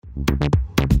Hey,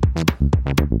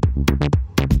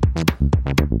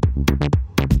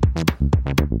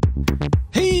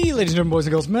 ladies and gentlemen, boys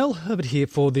and girls, Mel Herbert here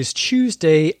for this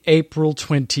Tuesday, April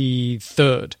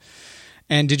 23rd.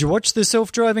 And did you watch the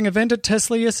self-driving event at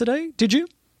Tesla yesterday? Did you?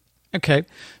 Okay,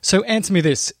 so answer me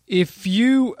this. If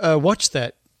you watched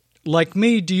that, like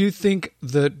me, do you think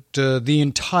that the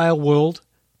entire world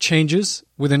changes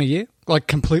within a year? Like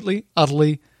completely,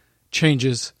 utterly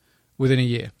changes within a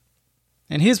year?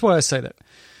 And here's why I say that.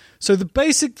 So the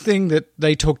basic thing that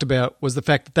they talked about was the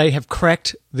fact that they have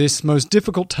cracked this most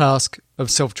difficult task of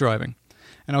self-driving.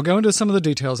 And I'll go into some of the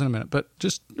details in a minute, but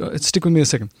just stick with me a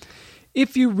second.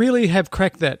 If you really have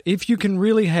cracked that, if you can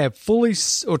really have fully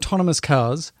autonomous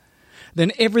cars,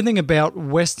 then everything about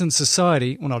Western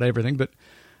society, well, not everything, but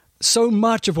so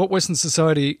much of what Western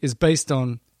society is based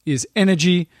on is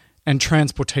energy and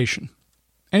transportation.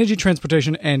 Energy,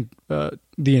 transportation, and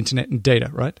the internet and data,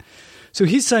 right? So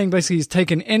he's saying basically he's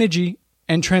taken energy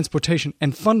and transportation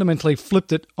and fundamentally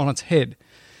flipped it on its head.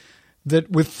 That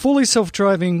with fully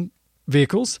self-driving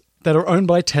vehicles that are owned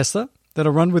by Tesla, that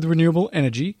are run with renewable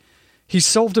energy, he's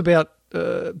solved about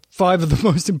 5 of the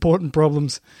most important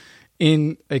problems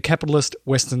in a capitalist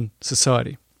Western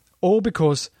society. All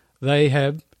because they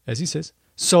have, as he says,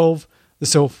 solved the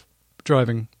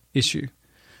self-driving issue.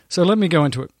 So let me go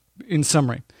into it in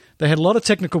summary. They had a lot of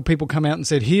technical people come out and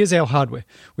said, here's our hardware.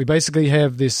 We basically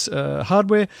have this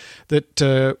hardware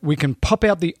that we can pop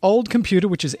out the old computer,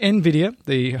 which is NVIDIA,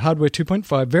 the hardware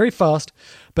 2.5, very fast,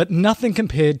 but nothing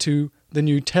compared to the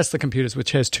new Tesla computers,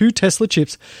 which has 2 Tesla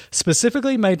chips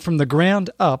specifically made from the ground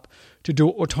up to do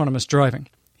autonomous driving.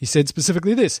 He said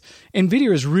specifically this,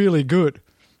 NVIDIA is really good,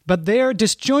 but they're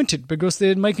disjointed because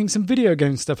they're making some video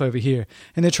game stuff over here,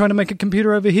 and they're trying to make a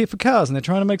computer over here for cars, and they're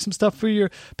trying to make some stuff for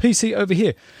your PC over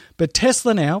here. But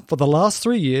Tesla now, for the last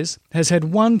 3 years, has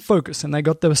had one focus, and they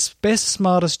got the best,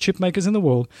 smartest chip makers in the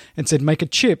world and said, make a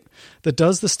chip that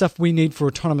does the stuff we need for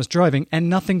autonomous driving, and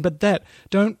nothing but that.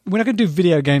 We're not going to do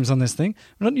video games on this thing.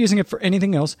 We're not using it for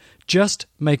anything else. Just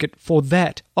make it for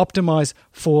that. Optimize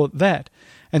for that.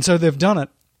 And so they've done it,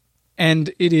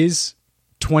 and it is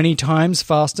 20 times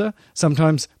faster,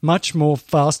 sometimes much more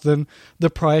fast than the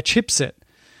prior chipset.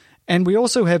 And we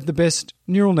also have the best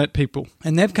neural net people.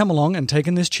 And they've come along and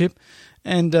taken this chip,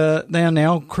 and they are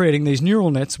now creating these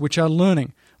neural nets which are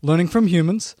learning from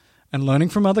humans and learning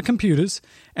from other computers.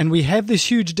 And we have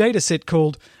this huge data set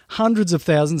called hundreds of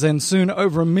thousands and soon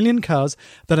over 1 million cars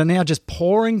that are now just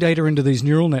pouring data into these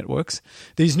neural networks.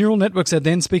 These neural networks are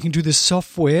then speaking to the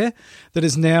software that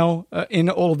is now in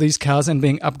all of these cars and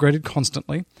being upgraded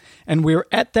constantly. And we're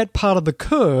at that part of the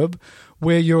curve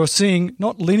where you're seeing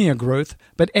not linear growth,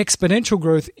 but exponential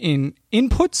growth in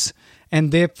inputs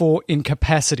and therefore in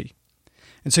capacity.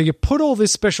 And so you put all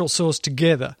this special sauce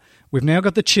together. We've now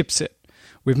got the chipset.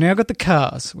 We've now got the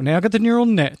cars. We've now got the neural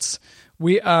nets.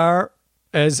 We are,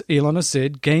 as Elon has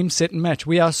said, game, set, and match.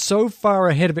 We are so far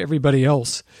ahead of everybody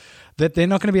else that they're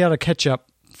not going to be able to catch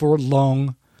up for a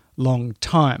long, long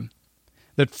time.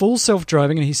 That full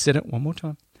self-driving, and he said it one more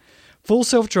time, full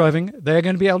self-driving, they're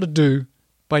going to be able to do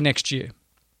by next year.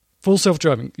 Full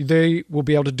self-driving, they will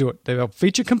be able to do it. They will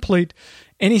feature complete,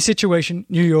 any situation,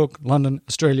 New York, London,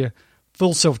 Australia,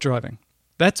 full self-driving.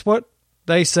 That's what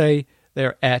they say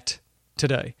they're at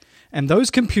today. And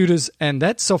those computers and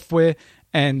that software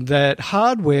and that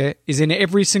hardware is in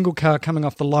every single car coming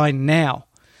off the line now.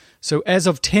 So as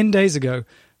of 10 days ago,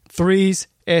 3s,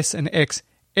 S, and X,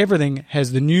 everything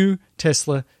has the new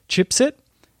Tesla chipset,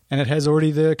 and it has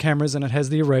already the cameras and it has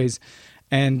the arrays,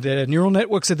 and the neural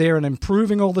networks are there and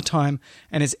improving all the time.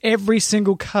 And as every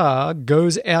single car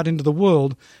goes out into the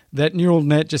world, that neural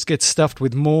net just gets stuffed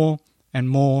with more and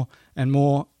more and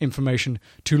more information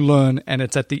to learn, and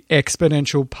it's at the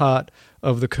exponential part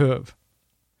of the curve.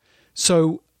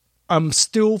 So I'm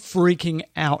still freaking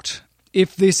out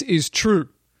if this is true.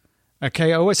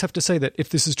 Okay, I always have to say that, if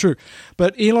this is true.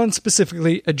 But Elon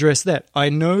specifically addressed that. I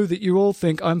know that you all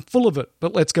think I'm full of it,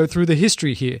 but let's go through the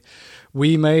history here.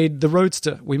 We made the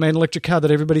Roadster. We made an electric car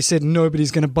that everybody said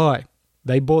nobody's going to buy.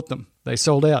 They bought them. They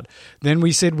sold out. Then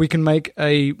we said we can make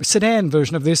a sedan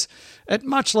version of this at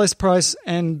much less price,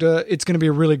 and it's going to be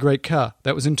a really great car.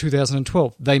 That was in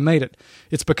 2012. They made it.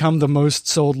 It's become the most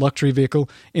sold luxury vehicle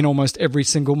in almost every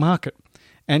single market.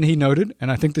 And he noted,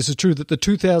 and I think this is true, that the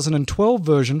 2012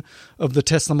 version of the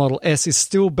Tesla Model S is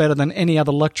still better than any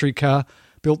other luxury car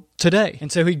built today.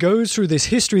 And so he goes through this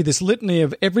history, this litany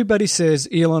of everybody says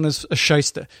Elon is a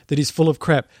shyster, that he's full of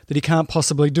crap, that he can't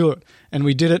possibly do it. And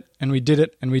we did it, and we did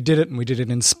it, and we did it, and we did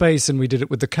it in space, and we did it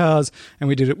with the cars, and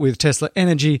we did it with Tesla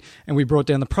Energy, and we brought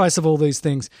down the price of all these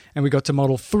things, and we got to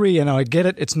Model 3, and I get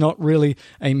it, it's not really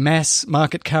a mass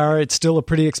market car, it's still a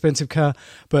pretty expensive car,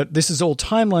 but this is all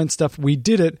timeline stuff. We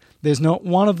did it. There's not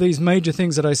one of these major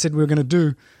things that I said we were going to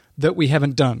do that we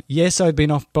haven't done. Yes, I've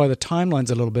been off by the timelines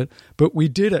a little bit, but we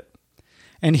did it.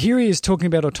 And here he is talking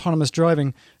about autonomous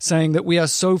driving, saying that we are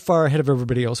so far ahead of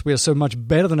everybody else. We are so much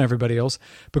better than everybody else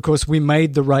because we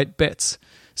made the right bets.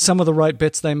 Some of the right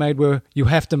bets they made were you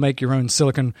have to make your own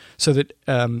silicon so that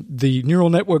the neural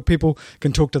network people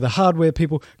can talk to the hardware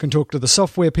people, can talk to the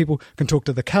software people, can talk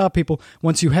to the car people.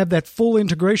 Once you have that full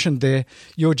integration there,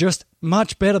 you're just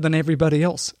much better than everybody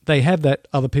else. They have that,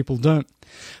 other people don't.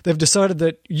 They've decided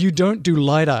that you don't do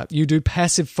LiDAR, you do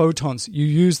passive photons. You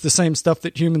use the same stuff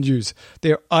that humans use,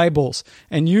 their eyeballs.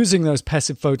 And using those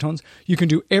passive photons, you can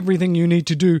do everything you need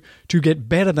to do to get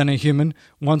better than a human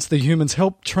once the humans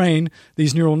help train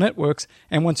these neural networks.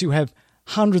 And once you have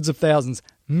hundreds of thousands,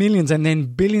 millions, and then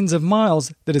billions of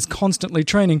miles that is constantly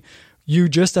training, you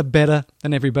just are better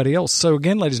than everybody else. So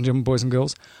again, ladies and gentlemen, boys and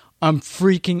girls, I'm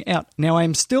freaking out. Now,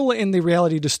 I'm still in the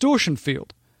reality distortion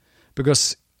field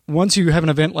because once you have an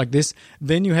event like this,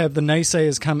 then you have the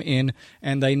naysayers come in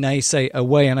and they naysay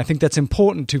away. And I think that's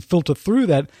important to filter through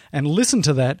that and listen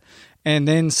to that and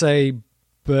then say,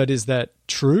 but is that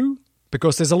true?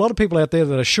 Because there's a lot of people out there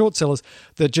that are short sellers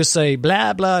that just say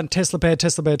blah, blah, and Tesla bad,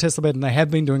 Tesla bad, Tesla bad. And they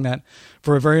have been doing that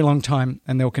for a very long time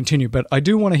and they'll continue. But I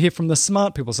do want to hear from the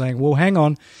smart people saying, well, hang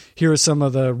on, here are some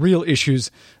of the real issues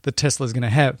that Tesla is going to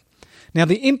have. Now,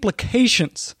 the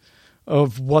implications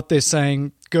of what they're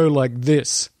saying go like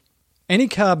this. Any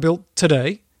car built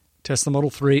today, Tesla Model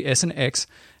 3, S and X,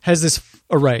 has this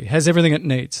array, has everything it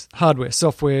needs, hardware,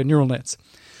 software, neural nets.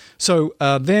 So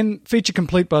then feature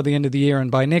complete by the end of the year,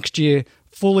 and by next year,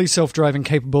 fully self-driving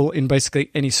capable in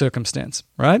basically any circumstance,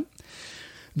 right?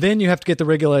 Then you have to get the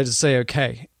regulators to say,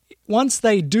 okay, once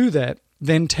they do that,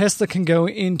 then Tesla can go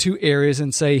into areas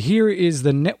and say, here is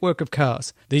the network of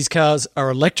cars. These cars are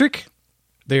electric.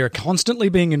 They are constantly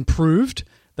being improved.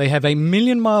 They have a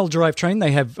 1,000,000-mile drivetrain.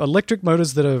 They have electric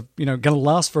motors that are, going to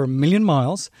last for 1,000,000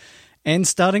 miles. And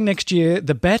starting next year,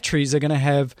 the batteries are going to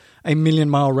have a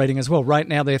 1,000,000-mile rating as well. Right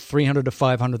now, they're 300 to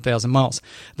 500,000 miles.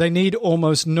 They need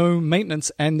almost no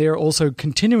maintenance, and they're also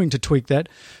continuing to tweak that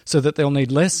so that they'll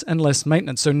need less and less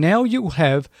maintenance. So now you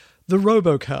have the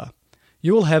robo-car.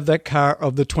 You will have that car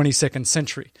of the 22nd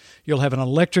century. You'll have an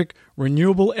electric,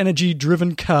 renewable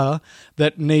energy-driven car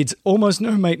that needs almost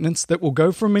no maintenance, that will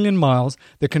go for 1,000,000 miles,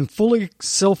 that can fully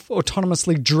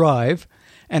self-autonomously drive,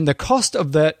 and the cost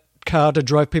of that car to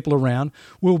drive people around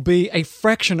will be a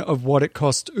fraction of what it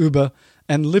costs Uber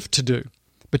and Lyft to do.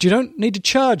 But you don't need to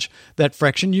charge that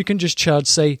fraction. You can just charge,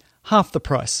 say, half the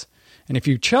price. And if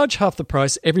you charge half the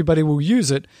price, everybody will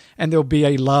use it, and there'll be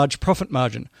a large profit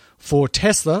margin for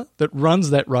Tesla that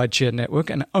runs that rideshare network,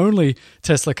 and only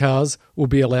Tesla cars will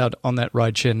be allowed on that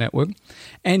rideshare network,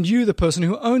 and you, the person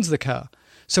who owns the car.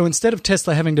 So instead of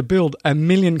Tesla having to build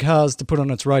 1,000,000 cars to put on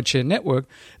its rideshare network,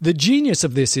 the genius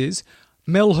of this is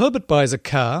Mel Herbert buys a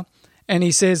car, and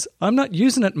he says, I'm not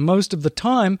using it most of the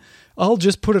time. I'll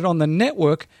just put it on the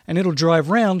network, and it'll drive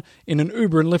around in an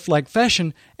Uber and Lyft-like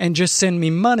fashion and just send me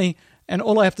money. And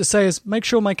all I have to say is make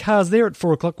sure my car's there at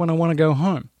 4 o'clock when I want to go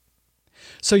home.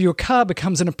 So your car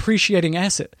becomes an appreciating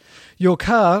asset. Your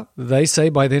car, they say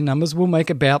by their numbers, will make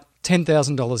about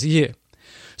 $10,000 a year.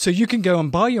 So you can go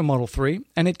and buy your Model 3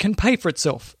 and it can pay for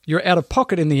itself. Your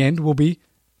out-of-pocket in the end will be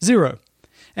zero.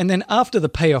 And then after the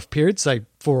payoff period, say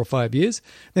 4 or 5 years,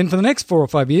 then for the next 4 or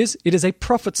 5 years, it is a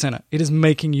profit center. It is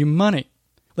making you money.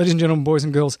 Ladies and gentlemen, boys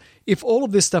and girls, if all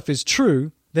of this stuff is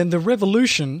true, then the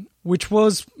revolution, which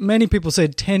was, many people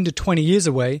said, 10 to 20 years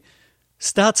away,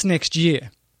 starts next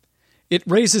year. It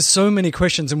raises so many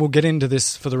questions, and we'll get into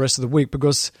this for the rest of the week,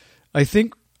 because I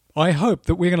hope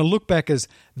that we're going to look back as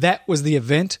that was the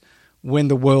event when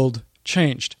the world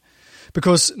changed.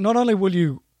 Because not only will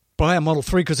you buy a Model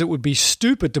 3 because it would be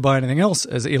stupid to buy anything else,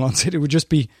 as Elon said, it would just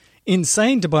be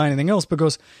insane to buy anything else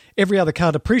because every other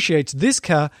car depreciates. This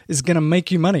car is going to make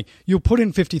you money. You'll put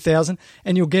in $50,000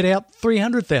 and you'll get out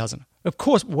 $300,000. Of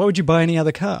course, why would you buy any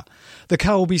other car? The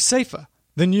car will be safer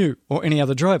than you or any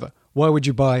other driver. Why would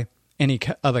you buy any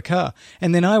other car?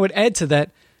 And then I would add to that,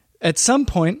 at some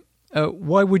point,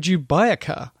 why would you buy a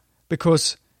car?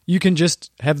 Because you can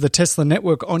just have the Tesla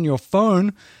network on your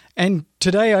phone. And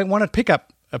today I want to pick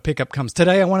up a pickup comes.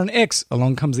 Today I want an X.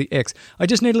 Along comes the X. I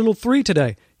just need a little 3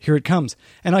 today. Here it comes.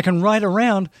 And I can ride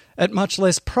around at much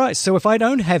less price. So if I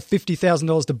don't have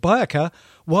 $50,000 to buy a car,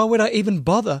 why would I even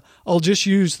bother? I'll just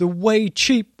use the way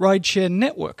cheap rideshare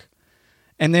network.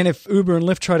 And then if Uber and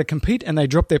Lyft try to compete and they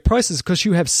drop their prices because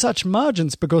you have such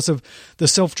margins because of the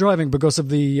self-driving, because of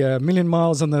the million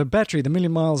miles on the battery, the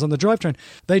million miles on the drivetrain,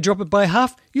 they drop it by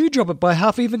half, you drop it by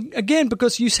half even again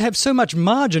because you have so much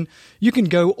margin, you can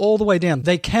go all the way down.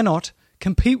 They cannot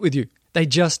compete with you. They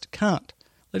just can't.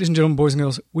 Ladies and gentlemen, boys and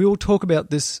girls, we will talk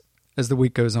about this as the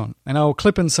week goes on. And I will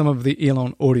clip in some of the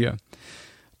Elon audio.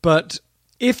 But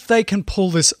if they can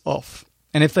pull this off,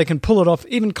 and if they can pull it off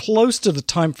even close to the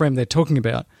time frame they're talking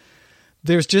about,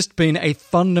 there's just been a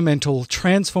fundamental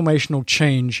transformational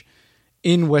change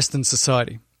in Western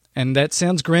society. And that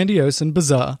sounds grandiose and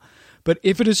bizarre, but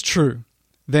if it is true,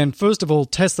 then first of all,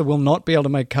 Tesla will not be able to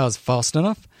make cars fast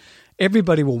enough.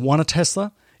 Everybody will want a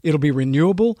Tesla. It'll be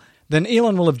renewable. Then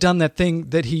Elon will have done that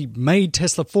thing that he made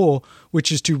Tesla for,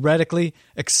 which is to radically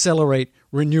accelerate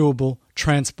renewable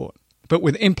transport, but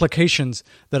with implications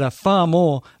that are far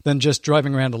more than just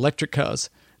driving around electric cars.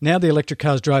 Now the electric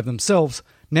cars drive themselves.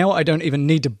 Now I don't even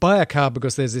need to buy a car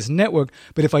because there's this network,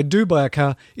 but if I do buy a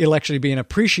car, it'll actually be an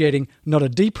appreciating, not a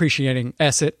depreciating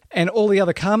asset. And all the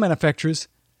other car manufacturers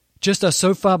just are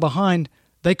so far behind,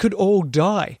 they could all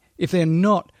die if they're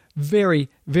not very,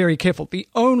 very careful. The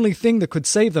only thing that could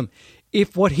save them,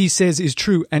 if what he says is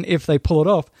true and if they pull it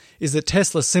off, is that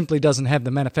Tesla simply doesn't have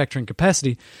the manufacturing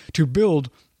capacity to build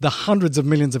the hundreds of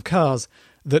millions of cars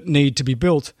that need to be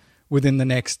built within the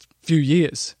next few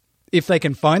years. If they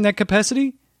can find that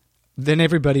capacity, then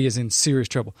everybody is in serious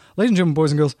trouble. Ladies and gentlemen,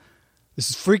 boys and girls,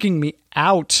 this is freaking me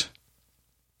out.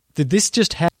 Did this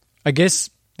just happen? I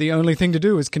guess the only thing to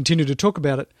do is continue to talk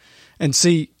about it and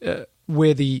see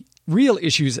where the real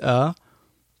issues are,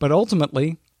 but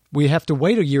ultimately we have to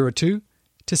wait a year or two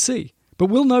to see. But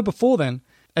we'll know before then,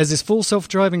 as this full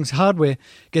self-driving hardware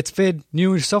gets fed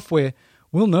new software,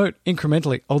 we'll note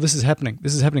incrementally, oh, this is happening,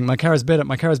 my car is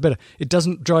better, It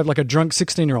doesn't drive like a drunk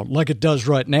 16-year-old, like it does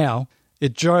right now.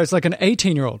 It drives like an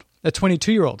 18-year-old, a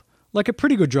 22-year-old, like a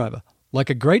pretty good driver, like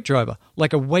a great driver,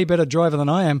 like a way better driver than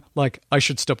I am, like I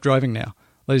should stop driving now.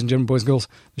 Ladies and gentlemen, boys and girls,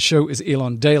 the show is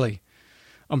Elon Daily.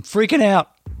 I'm freaking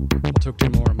out. I'll talk to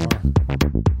you more tomorrow.